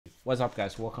What's up,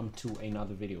 guys? Welcome to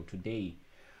another video. Today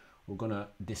we're gonna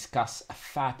discuss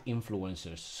fat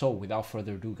influencers. So without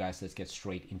further ado, guys, let's get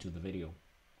straight into the video.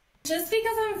 Just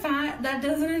because I'm fat, that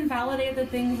doesn't invalidate the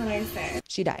things that I say.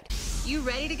 She died. You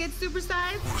ready to get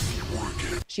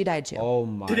supersized? She died too. Oh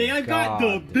my god. Today I got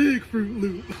the big Fruit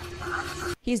Loop.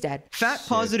 He's dead. Fat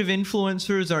positive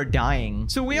influencers are dying.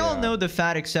 So we all know the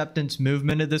fat acceptance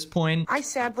movement at this point. I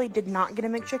sadly did not get a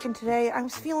McChicken today. I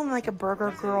was feeling like a burger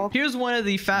girl. Here's one of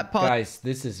the fat Guys,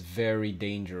 this is very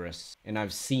dangerous. And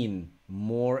I've seen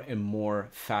more and more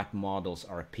fat models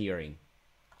are appearing.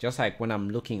 Just like when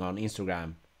I'm looking on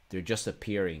Instagram, they're just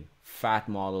appearing. Fat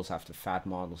models after fat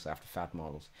models after fat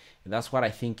models. And that's what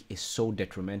I think is so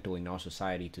detrimental in our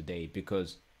society today,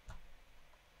 because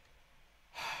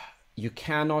you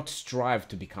cannot strive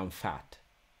to become fat.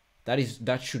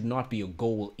 That should not be a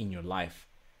goal in your life.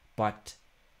 But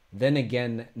then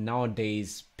again,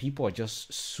 nowadays people are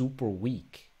just super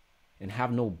weak and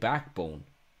have no backbone.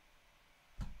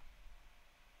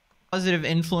 positive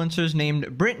influencers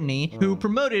named Brittany who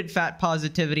promoted fat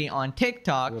positivity on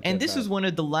TikTok, and this is one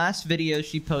of the last videos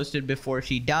she posted before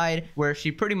she died, where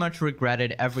she pretty much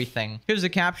regretted everything. Here's the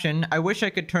caption: "I wish I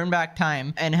could turn back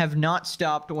time and have not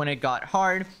stopped when it got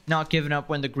hard, not given up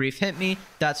when the grief hit me.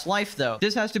 That's life though.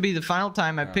 This has to be the final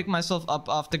time I pick myself up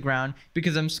off the ground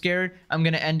because I'm scared I'm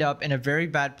gonna end up in a very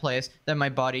bad place that my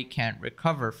body can't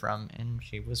recover from." And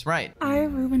she was right. I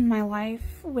ruined my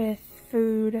life with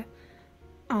food,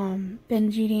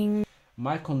 binge eating.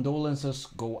 My condolences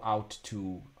go out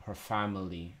to her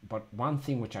family, but one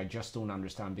thing which I just don't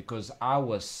understand, because I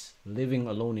was living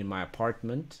alone in my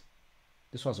apartment,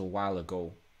 this was a while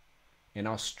ago, and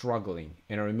I was struggling,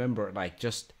 and I remember like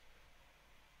just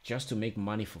to make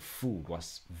money for food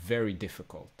was very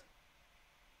difficult.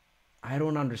 I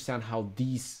don't understand how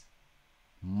these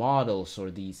models or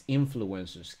these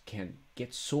influencers can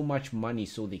get so much money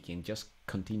so they can just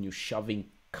continue shoving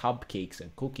cupcakes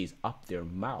and cookies up their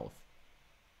mouth.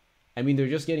 I mean, they're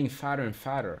just getting fatter and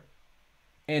fatter.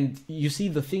 And you see,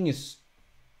 the thing is,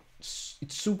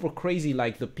 it's super crazy.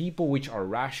 Like, the people which are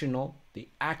rational,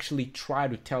 they actually try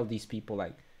to tell these people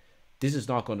like, this is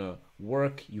not gonna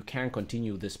work, you can't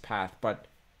continue this path. But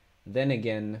then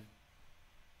again,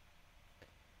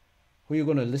 who are you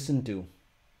gonna listen to?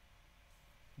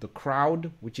 The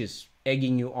crowd, which is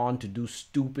egging you on to do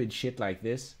stupid shit like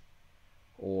this,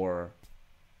 or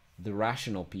the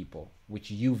rational people,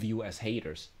 which you view as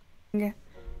haters?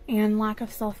 And lack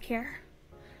of self-care.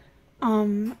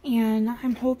 And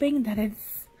I'm hoping that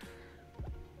it's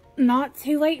not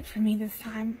too late for me this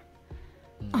time.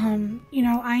 You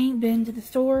know, I ain't been to the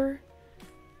store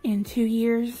in 2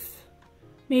 years,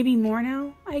 maybe more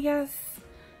now, I guess.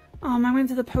 I went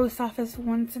to the post office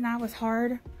once and that was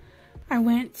hard. I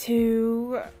went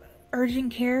to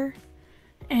urgent care,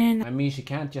 and I mean, she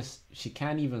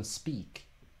can't even speak.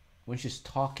 When she's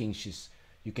talking,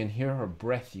 you can hear her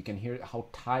breath, you can hear how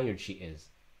tired she is.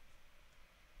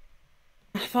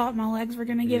 I thought my legs were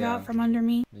gonna give out from under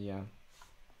me. Yeah.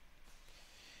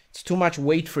 It's too much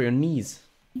weight for your knees.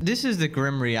 This is the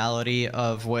grim reality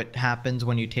of what happens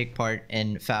when you take part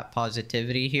in fat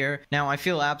positivity here. Now, I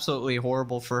feel absolutely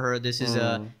horrible for her. This is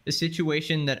a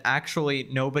situation that actually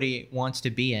nobody wants to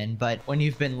be in. But when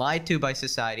you've been lied to by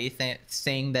society,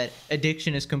 saying that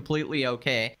addiction is completely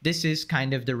okay, this is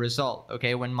kind of the result,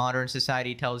 okay? When modern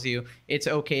society tells you it's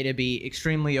okay to be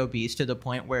extremely obese to the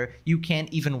point where you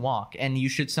can't even walk, and you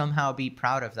should somehow be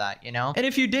proud of that, you know? And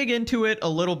if you dig into it a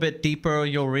little bit deeper,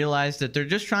 you'll realize that they're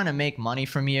just trying to make money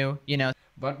from you know.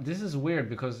 But this is weird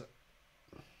because,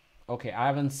 okay, I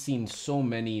haven't seen so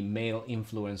many male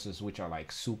influencers which are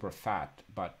like super fat,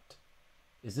 but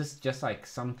is this just like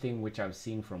something which I've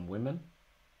seen from women?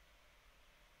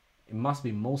 It must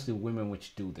be mostly women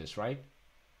which do this, right?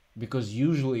 Because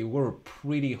usually we're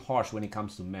pretty harsh when it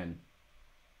comes to men.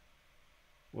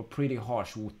 We're pretty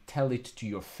harsh. We'll tell it to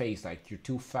your face, like, you're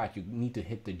too fat, you need to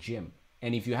hit the gym.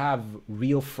 And if you have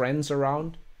real friends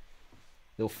around,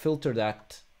 they'll filter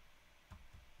that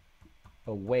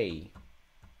away.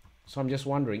 So I'm just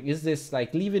wondering, is this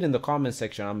like, leave it in the comment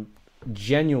section. I'm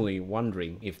genuinely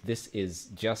wondering if this is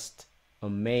just a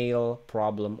male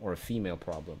problem or a female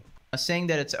problem. Saying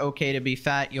that it's okay to be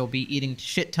fat, you'll be eating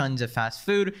shit tons of fast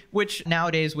food, which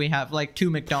nowadays we have like 2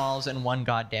 McDonald's and 1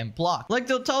 goddamn block. Like,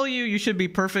 they'll tell you you should be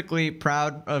perfectly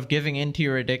proud of giving into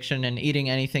your addiction and eating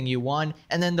anything you want,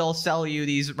 and then they'll sell you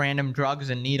these random drugs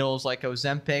and needles like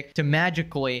Ozempic to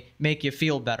magically make you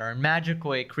feel better and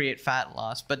magically create fat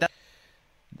loss. But that,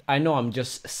 I know I'm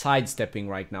just sidestepping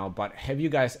right now, but have you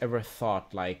guys ever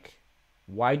thought, like,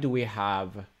 why do we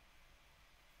have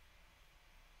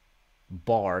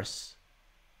bars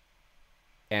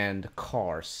and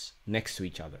cars next to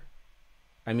each other.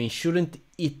 I mean, shouldn't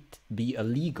it be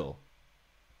illegal?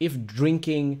 If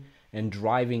drinking and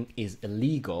driving is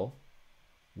illegal,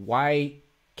 why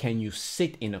can you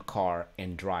sit in a car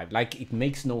and drive? Like, it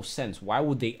makes no sense. Why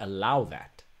would they allow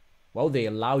that? Why would they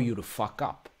allow you to fuck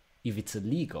up if it's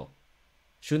illegal?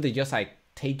 Shouldn't they just like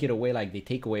take it away like they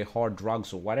take away hard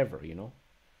drugs or whatever, you know?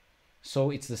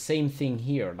 So it's the same thing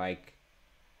here. Like,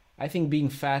 I think being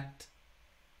fat,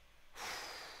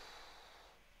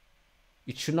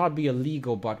 it should not be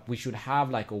illegal, but we should have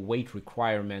like a weight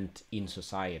requirement in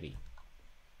society.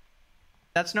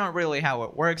 That's not really how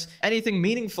it works. Anything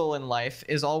meaningful in life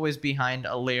is always behind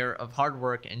a layer of hard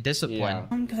work and discipline.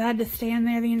 Because I had to stand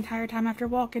there the entire time after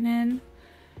walking in.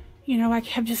 You know, I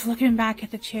kept just looking back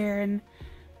at the chair and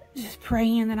just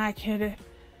praying that I could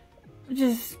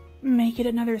just make it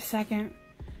another second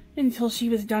until she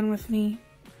was done with me.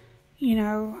 You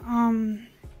know,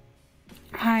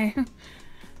 I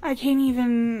couldn't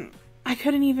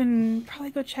even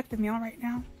probably go check the mail right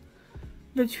now.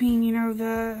 Between, you know,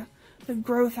 the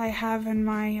growth I have in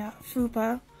my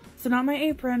fupa, so not my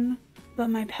apron, but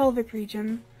my pelvic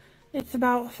region, it's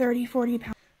about 30-40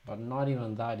 pounds. But not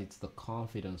even that, it's the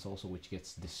confidence also which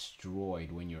gets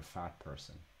destroyed when you're a fat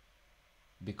person.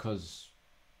 Because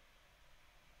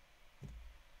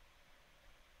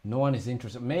no one is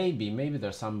interested. Maybe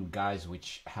there's some guys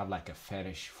which have like a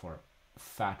fetish for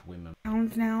fat women.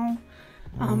 Now,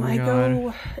 my I God.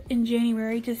 go in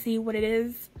January to see what it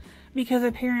is, because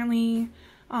apparently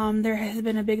there has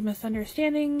been a big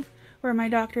misunderstanding where my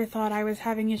doctor thought I was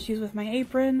having issues with my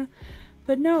apron,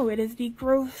 but no, it is the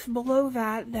growth below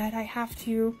that I have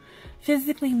to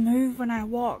physically move when I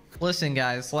walk. Listen,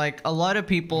 guys, like a lot of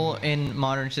people in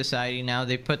modern society now,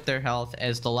 they put their health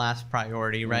as the last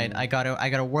priority, right? I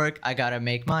gotta work, I gotta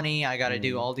make money, I gotta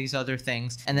do all these other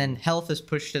things, and then health is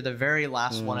pushed to the very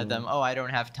last one of them. Oh, I don't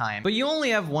have time. But you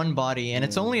only have one body, and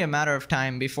it's only a matter of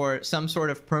time before some sort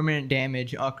of permanent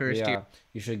damage occurs to you.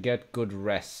 You should get good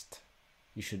rest.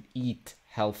 You should eat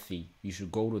healthy. You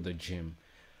should go to the gym.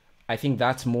 I think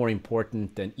that's more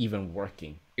important than even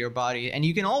working. Your body, and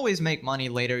you can always make money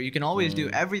later, you can always do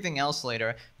everything else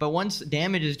later, but once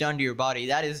damage is done to your body,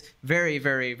 that is very,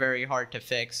 very, very hard to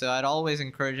fix. So I'd always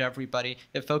encourage everybody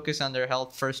to focus on their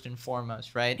health first and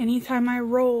foremost, right? Anytime I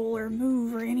roll or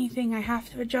move or anything, I have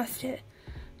to adjust it.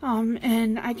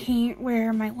 And I can't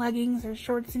wear my leggings or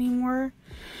shorts anymore.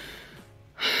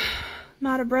 I'm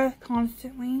out of breath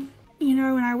constantly. You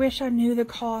know, and I wish I knew the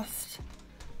cost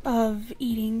of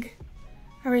eating.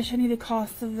 I wish I knew the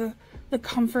cost of the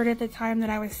comfort at the time that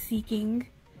I was seeking.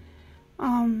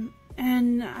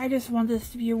 And I just want this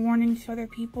to be a warning to other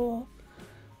people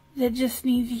that just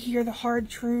need to hear the hard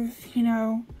truth, you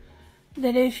know,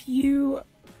 that if you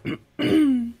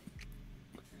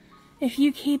if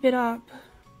you keep it up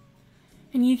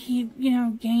and you keep, you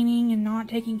know, gaining and not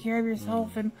taking care of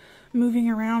yourself and moving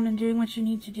around and doing what you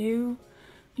need to do,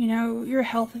 you know, your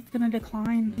health is going to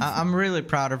decline. I'm really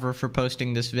proud of her for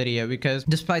posting this video, because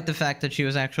despite the fact that she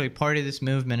was actually part of this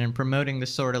movement and promoting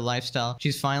this sort of lifestyle,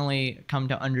 she's finally come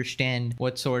to understand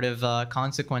what sort of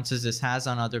consequences this has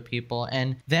on other people.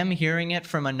 And them hearing it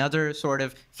from another sort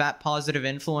of fat positive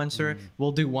influencer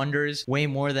will do wonders, way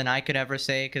more than I could ever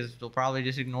say, because they'll probably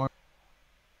just ignore.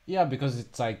 Yeah, because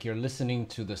it's like you're listening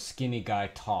to the skinny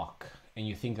guy talk and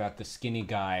you think that the skinny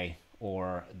guy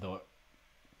or the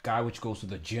guy which goes to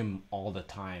the gym all the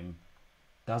time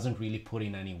doesn't really put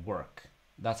in any work.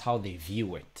 That's how they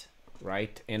view it,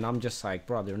 right? And I'm just like,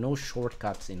 bro, there are no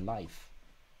shortcuts in life.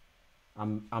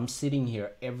 I'm sitting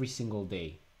here every single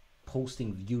day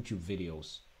posting YouTube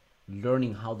videos,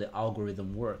 learning how the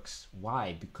algorithm works.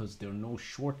 Why? Because there are no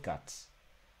shortcuts.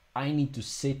 I need to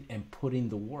sit and put in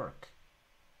the work.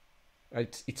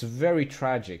 It's very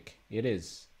tragic, it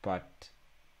is, but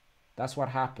that's what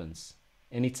happens.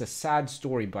 And it's a sad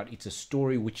story, but it's a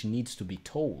story which needs to be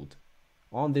told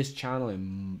on this channel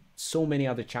and so many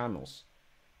other channels,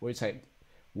 where it's like,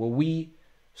 will we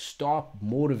stop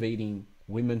motivating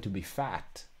women to be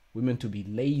fat, women to be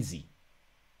lazy?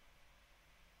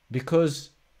 Because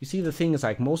you see, the thing is,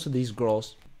 like, most of these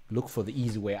girls look for the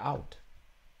easy way out,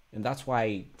 and that's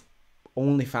why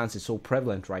OnlyFans is so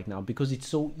prevalent right now, because it's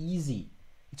so easy.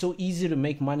 It's so easy to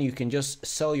make money. You can just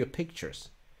sell your pictures.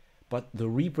 But the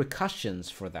repercussions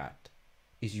for that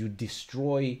is you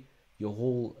destroy your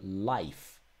whole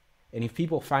life. And if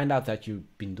people find out that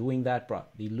you've been doing that, bro,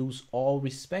 they lose all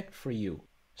respect for you.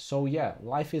 So yeah,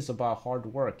 life is about hard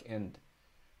work, and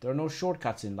there are no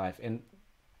shortcuts in life. And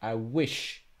I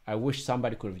wish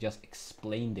somebody could have just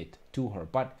explained it to her.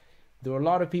 But there were a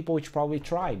lot of people which probably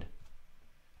tried.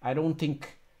 I don't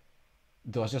think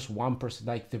there was just one person,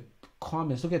 like the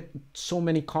comments, look at so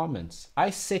many comments. I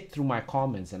sit through my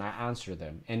comments and I answer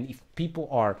them, and if people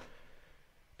are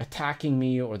attacking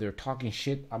me or they're talking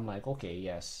shit, I'm like, okay,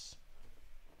 yes,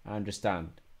 I understand.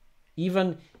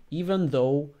 Even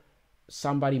though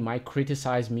somebody might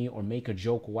criticize me or make a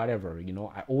joke or whatever, you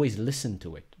know, I always listen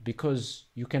to it, because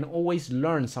you can always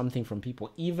learn something from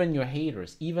people, even your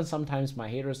haters. Even sometimes my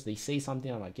haters, they say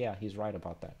something, I'm like, yeah, he's right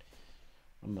about that.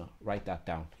 I'm gonna write that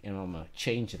down and I'm gonna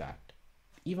change that.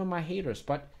 Even my haters.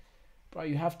 But bro,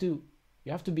 you have to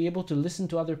be able to listen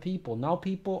to other people. Now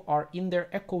people are in their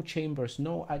echo chambers.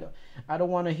 No, I don't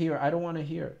want to hear. I don't want to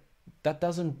hear. That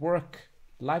doesn't work.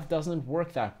 Life doesn't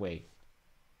work that way.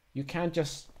 You can't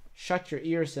just shut your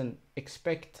ears and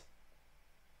expect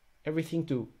everything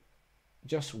to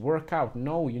just work out.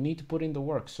 No, you need to put in the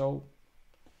work. So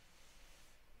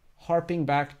harping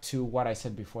back to what I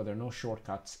said before, there are no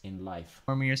shortcuts in life.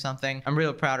 For me or something. I'm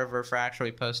really proud of her for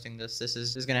actually posting this. This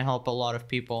is going to help a lot of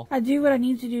people. I do what I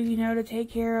need to do, you know, to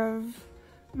take care of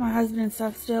my husband and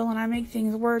stuff still, and I make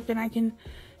things work, and I can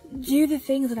do the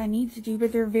things that I need to do,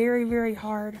 but they're very, very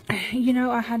hard. You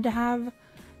know, I had to have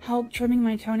help trimming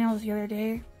my toenails the other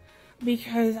day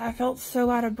because I felt so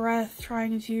out of breath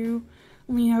trying to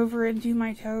lean over and do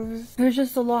my toes. There's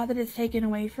just a lot that is taken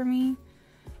away from me,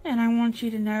 and I want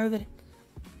you to know that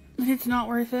it's not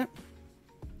worth it.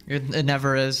 It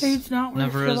never is. It's not worth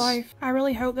Never your is. life. I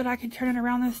really hope that I can turn it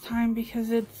around this time,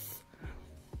 because it's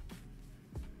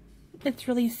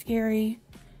really scary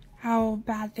how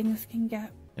bad things can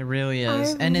get. It really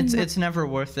is. And it's never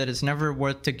worth it. It's never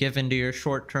worth to give into your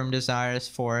short-term desires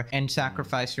for and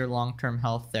sacrifice your long-term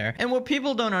health there. And what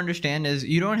people don't understand is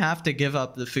you don't have to give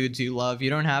up the foods you love. You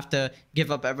don't have to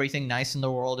give up everything nice in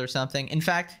the world or something. In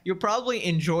fact, you'll probably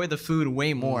enjoy the food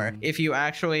way more if you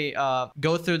actually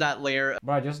go through that layer.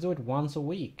 Bro, just do it once a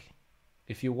week.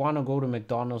 If you want to go to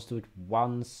McDonald's, do it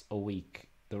once a week.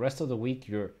 The rest of the week,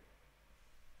 you're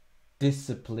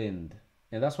disciplined.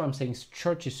 And that's why I'm saying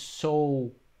church is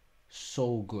so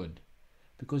good,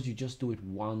 because you just do it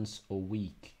once a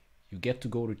week. You get to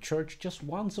go to church just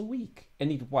once a week,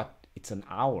 and it's an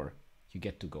hour you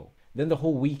get to go. Then the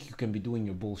whole week you can be doing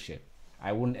your bullshit.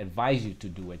 I wouldn't advise you to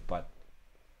do it, but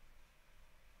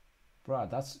bro,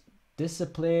 that's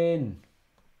discipline.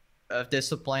 Of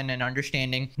discipline and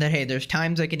understanding that, hey, there's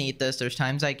times I can eat this, there's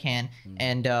times I can,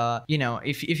 and you know,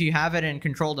 if you have it in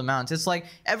controlled amounts, it's like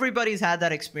everybody's had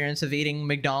that experience of eating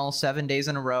McDonald's 7 days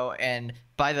in a row, and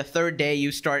by the third day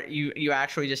you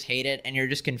actually just hate it, and you're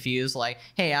just confused, like,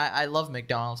 hey, I love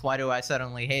McDonald's, why do I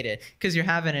suddenly hate it? Because you're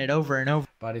having it over and over.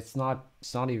 But it's not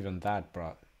even that,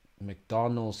 bro.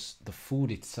 McDonald's, the food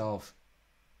itself,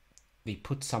 they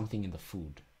put something in the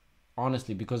food,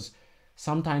 honestly, because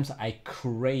sometimes I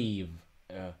crave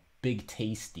a Big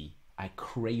Tasty. I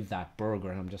crave that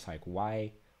burger, and I'm just like,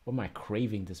 why am I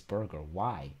craving this burger?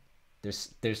 Why?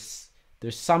 There's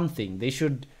something. They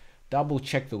should double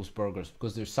check those burgers,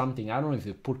 because there's something. I don't know if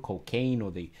they put cocaine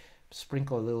or they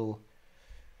sprinkle a little,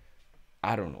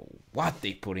 I don't know what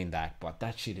they put in that, but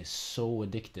that shit is so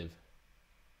addictive.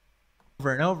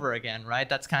 Over and over again, right?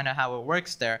 That's kind of how it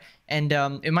works there. And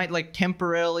it might like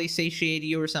temporarily satiate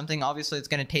you or something. Obviously it's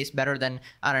going to taste better than,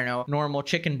 I don't know, normal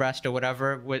chicken breast or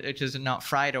whatever, which is not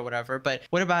fried or whatever. But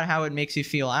what about how it makes you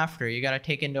feel after? You got to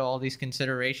take into all these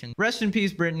considerations. Rest in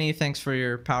peace, Brittany. Thanks for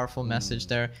your powerful message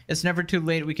there. It's never too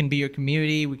late. We can be your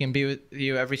community. We can be with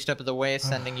you every step of the way,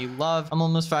 sending you love. I'm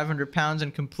almost 500 pounds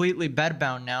and completely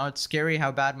bedbound now. It's scary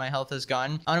how bad my health has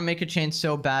gotten. I want to make a change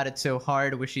so bad. It's so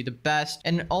hard. I wish you the best.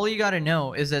 And all you got to know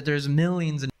is that there's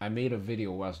millions. I made a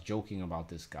video where I was joking about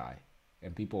this guy,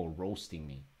 and people were roasting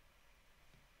me.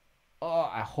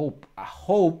 Oh, I hope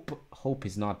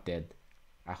he's not dead.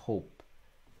 I hope.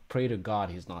 Pray to God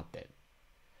he's not dead.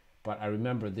 But I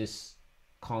remember this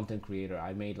content creator,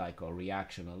 I made like a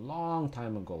reaction a long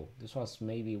time ago. This was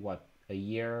maybe a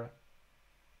year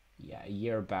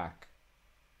back.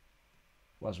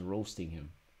 Was roasting him,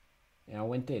 and I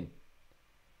went in.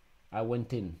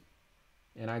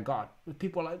 And I got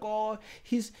people like, oh,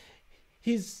 he's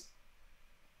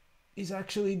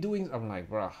actually doing. I'm like,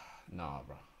 bro, no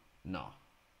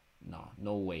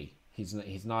way.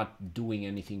 He's not doing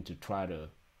anything to try to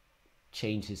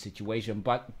change his situation.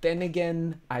 But then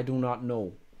again, I do not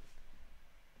know.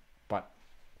 But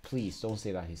please don't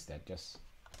say that he's dead. Just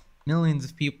millions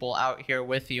of people out here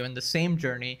with you in the same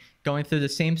journey, going through the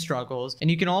same struggles, and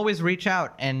you can always reach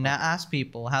out and ask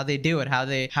people how they do it, how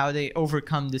they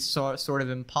overcome this sort of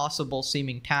impossible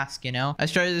seeming task, you know? I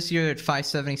started this year at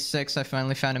 576. I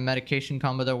finally found a medication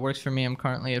combo that works for me. I'm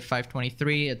currently at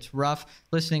 523. It's rough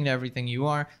listening to everything you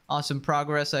are. Awesome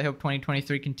progress. I hope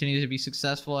 2023 continues to be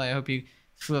successful. I hope you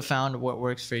found what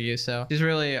works for you. So she's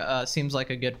really seems like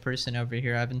a good person over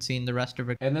here. I haven't seen the rest of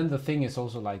her. And then the thing is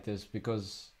also like this,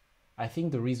 because I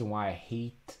think the reason why I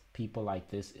hate people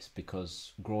like this is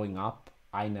because growing up,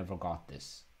 I never got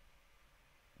this.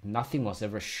 Nothing was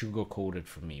ever sugar-coated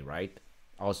for me, right?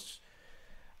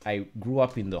 I grew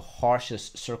up in the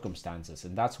harshest circumstances,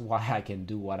 and that's why I can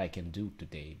do what I can do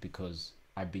today, because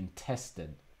I've been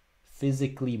tested.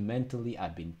 Physically, mentally,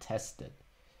 I've been tested.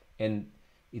 And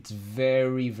it's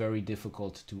very, very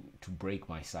difficult to break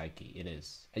my psyche. It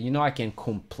is. And you know, I can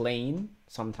complain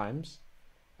sometimes.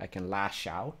 I can lash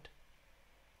out.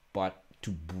 But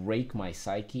to break my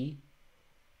psyche,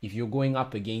 if you're going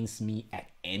up against me at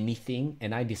anything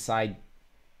and I decide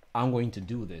I'm going to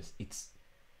do this,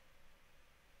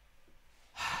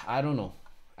 I don't know.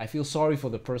 I feel sorry for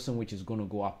the person which is going to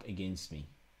go up against me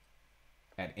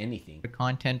at anything.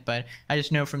 Content, but I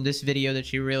just know from this video that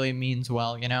she really means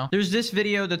well, you know? There's this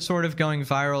video that's sort of going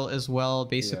viral as well,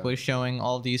 basically showing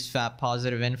all these fat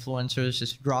positive influencers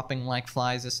just dropping like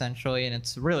flies essentially, and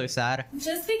it's really sad.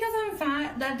 Just because I'm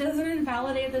fat, that doesn't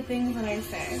invalidate the things that I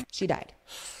say. She died.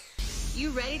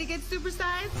 You ready to get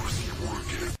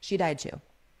supersized? She died too.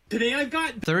 Today I've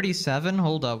got 37?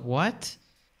 Hold up, what?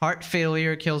 Heart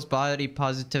failure kills body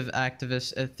positive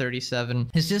activists at 37.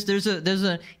 It's just there's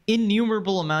a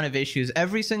innumerable amount of issues.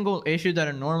 Every single issue that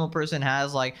a normal person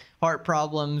has, like heart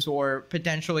problems or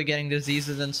potentially getting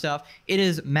diseases and stuff, it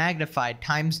is magnified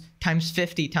times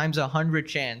 50, times 100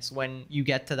 chance when you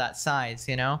get to that size,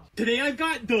 you know? today I've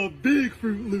got the big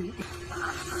Fruit Loop.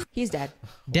 He's dead.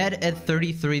 Dead at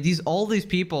 33. All these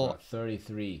people.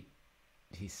 33.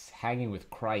 He's hanging with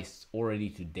Christ already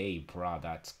today, bruh.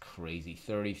 That's crazy.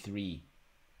 33.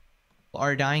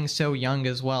 Are dying so young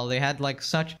as well. They had like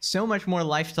so much more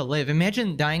life to live.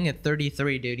 Imagine dying at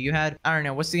 33, dude. You had, I don't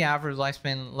know, what's the average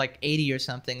lifespan? Like 80 or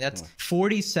something. That's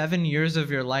 47 years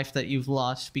of your life that you've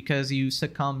lost because you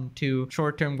succumbed to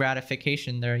short-term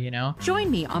gratification there, you know? Join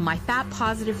me on my Fat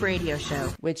Positive radio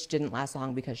show. Which didn't last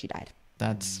long because she died.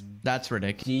 That's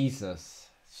ridiculous.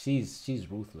 Jesus.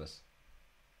 She's ruthless.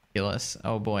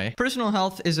 Oh boy. Personal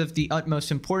health is of the utmost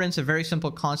importance. A very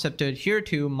simple concept to adhere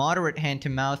to: moderate hand to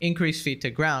mouth, increase feet to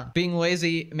ground. Being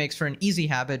lazy makes for an easy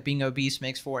habit. Being obese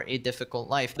makes for a difficult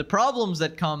life. The problems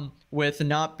that come with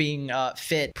not being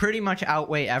fit pretty much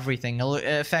outweigh everything.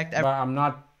 Affect But I'm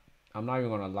not even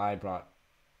gonna lie, bro.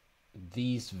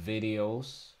 These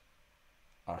videos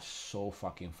are so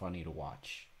fucking funny to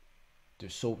watch. They're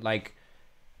so, like,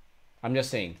 I'm just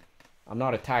saying, I'm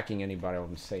not attacking anybody.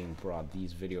 I'm saying, bro,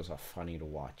 these videos are funny to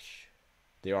watch.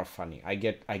 They are funny. I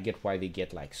get why they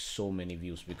get like so many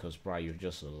views, because, bro, you're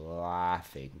just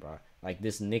laughing, bro. Like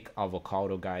this Nick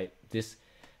Avocado guy. This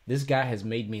guy has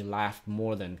made me laugh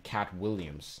more than Cat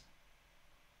Williams,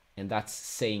 and that's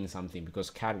saying something,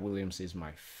 because Cat Williams is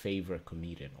my favorite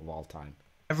comedian of all time.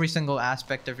 Every single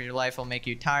aspect of your life will make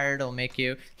you tired. It'll make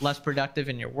you less productive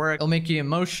in your work. It'll make you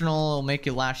emotional. It'll make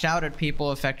you lash out at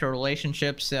people, affect your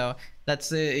relationships. So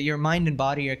that's your mind and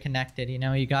body are connected. You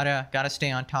know, you gotta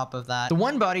stay on top of that. The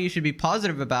one body you should be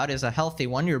positive about is a healthy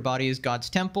one. Your body is God's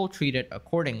temple. Treat it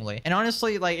accordingly. And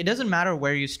honestly, like, it doesn't matter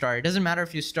where you start. It doesn't matter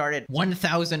if you start at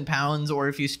 1,000 pounds or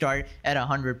if you start at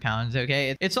 100 pounds.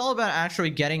 Okay, it's all about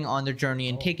actually getting on the journey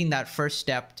and taking that first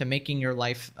step to making your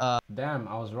life Damn,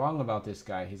 I was wrong about this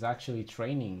guy. He's actually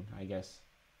training, I guess.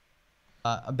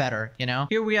 better, you know?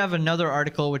 Here we have another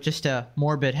article with just a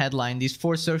morbid headline. These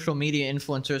 4 social media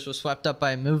influencers were swept up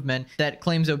by a movement that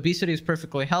claims obesity is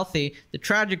perfectly healthy. The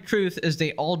tragic truth is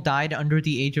they all died under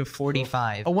the age of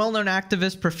 45. A well-known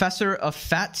activist, professor of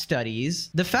fat studies.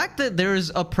 The fact that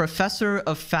there's a professor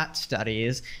of fat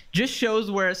studies just shows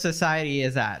where society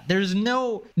is at. There's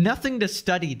nothing to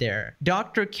study there.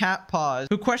 Dr. Kat Paz,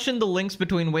 who questioned the links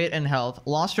between weight and health,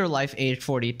 lost her life aged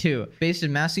 42. Based at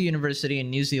Massey University in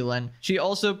New Zealand, she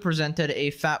also presented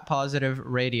a fat positive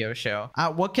radio show.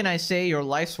 What can I say? Your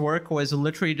life's work was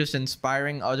literally just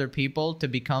inspiring other people to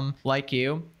become like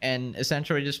you, and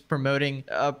essentially just promoting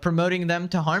them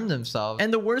to harm themselves.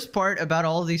 And the worst part about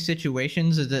all of these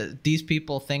situations is that these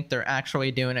people think they're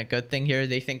actually doing a good thing here.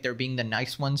 They think they're being the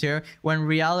nice ones here, when in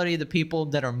reality the people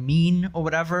that are mean or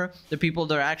whatever, the people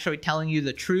that are actually telling you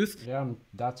the truth. Yeah,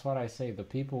 that's what I say. The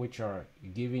people which are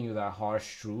giving you that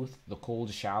harsh truth, the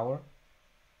cold shower,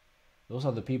 those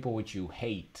are the people which you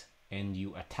hate. and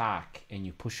you attack and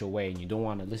you push away and you don't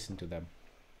want to listen to them.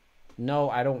 No,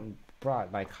 I don't, bro.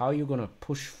 Like, how are you gonna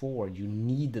push forward? You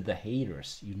need the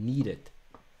haters. You need it.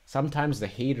 Sometimes the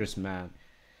haters, man.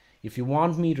 If you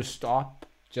want me to stop,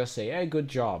 just say, hey, good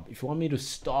job. If you want me to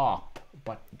stop,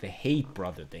 but the hate,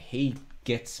 brother, the hate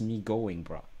gets me going,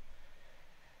 bro.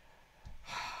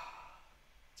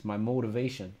 It's my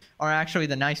motivation. Are actually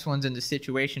the nice ones in the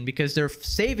situation because they're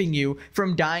saving you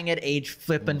from dying at age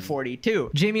flippin'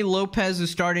 42. Jamie Lopez, who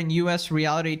starred in U.S.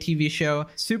 reality TV show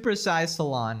Super Size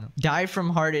Salon, died from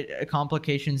heart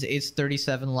complications age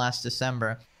 37 last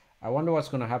December. I wonder what's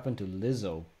going to happen to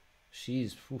Lizzo.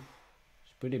 She's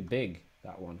pretty big,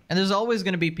 that one. And there's always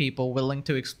going to be people willing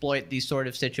to exploit these sort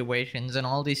of situations and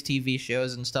all these TV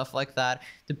shows and stuff like that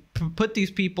to put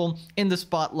these people in the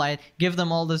spotlight, give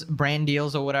them all this brand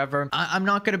deals or whatever. I'm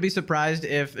not going to be surprised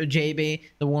if JB,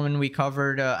 the woman we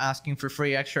covered asking for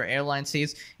free extra airline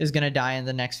seats, is going to die in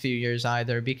the next few years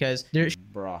either, because there's...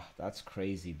 Bruh, that's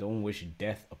crazy. Don't wish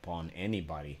death upon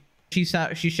anybody. She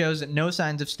shows no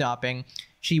signs of stopping.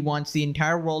 She wants the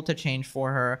entire world to change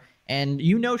for her. And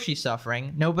you know she's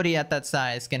suffering. Nobody at that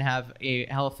size can have a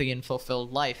healthy and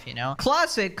fulfilled life, you know?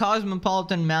 Classic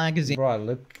Cosmopolitan magazine. Bro,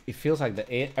 look, it feels like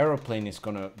the aeroplane is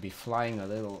gonna be flying a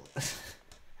little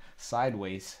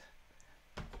sideways.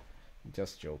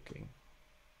 Just joking.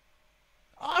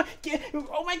 Oh, yeah,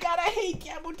 oh my god, I hate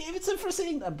Iyambo Davidsson for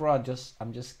saying that, bro.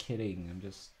 I'm just kidding.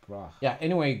 Bro. Yeah,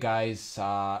 anyway, guys,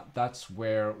 that's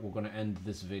where we're gonna end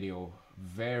this video.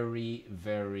 Very,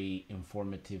 very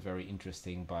informative, very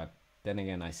interesting, but then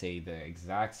again, I say the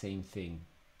exact same thing.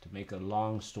 To make a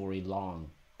long story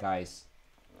long, guys,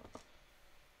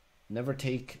 never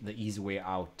take the easy way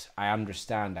out. I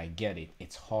understand, I get it.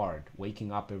 It's hard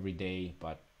waking up every day,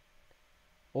 but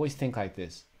always think like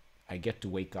this. I get to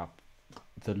wake up.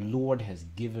 The Lord has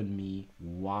given me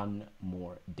one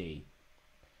more day.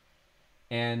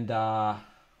 And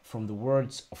from the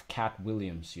words of Cat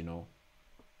Williams, you know,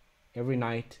 every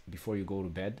night before you go to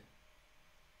bed,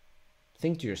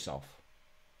 think to yourself,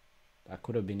 that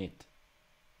could have been it.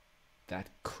 That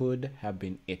could have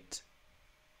been it.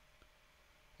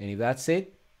 And if that's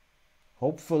it,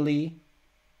 hopefully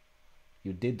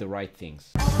you did the right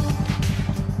things.